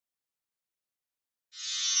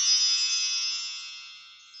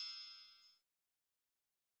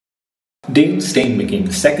Dale Steyn became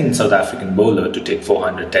the second South African bowler to take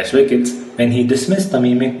 400 Test wickets when he dismissed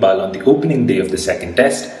Tamim Iqbal on the opening day of the second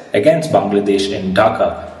Test against Bangladesh in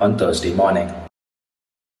Dhaka on Thursday morning.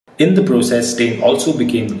 In the process, Steyn also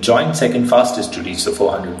became the joint second fastest to reach the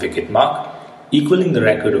 400 wicket mark, equaling the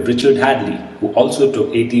record of Richard Hadlee, who also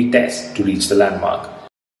took 80 Tests to reach the landmark.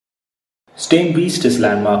 Steyn reached his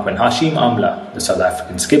landmark when Hashim Amla, the South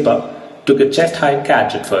African skipper, took a chest-high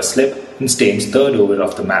catch at first slip in Steyn's third over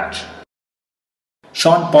of the match.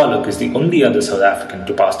 Shaun Pollock is the only other South African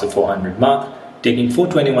to pass the 400 mark, taking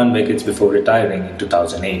 421 wickets before retiring in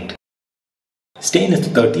 2008. Steyn is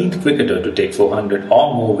the 13th cricketer to take 400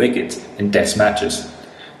 or more wickets in Test matches.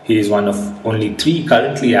 He is one of only 3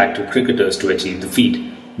 currently active cricketers to achieve the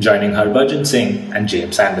feat, joining Harbhajan Singh and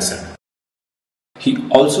James Anderson. He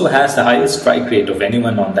also has the highest strike rate of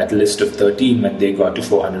anyone on that list of 13 when they got to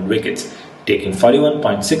 400 wickets, taking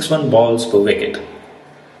 41.61 balls per wicket.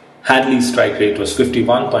 Hadlee's strike rate was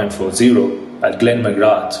 51.40, while Glenn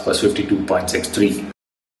McGrath's was 52.63.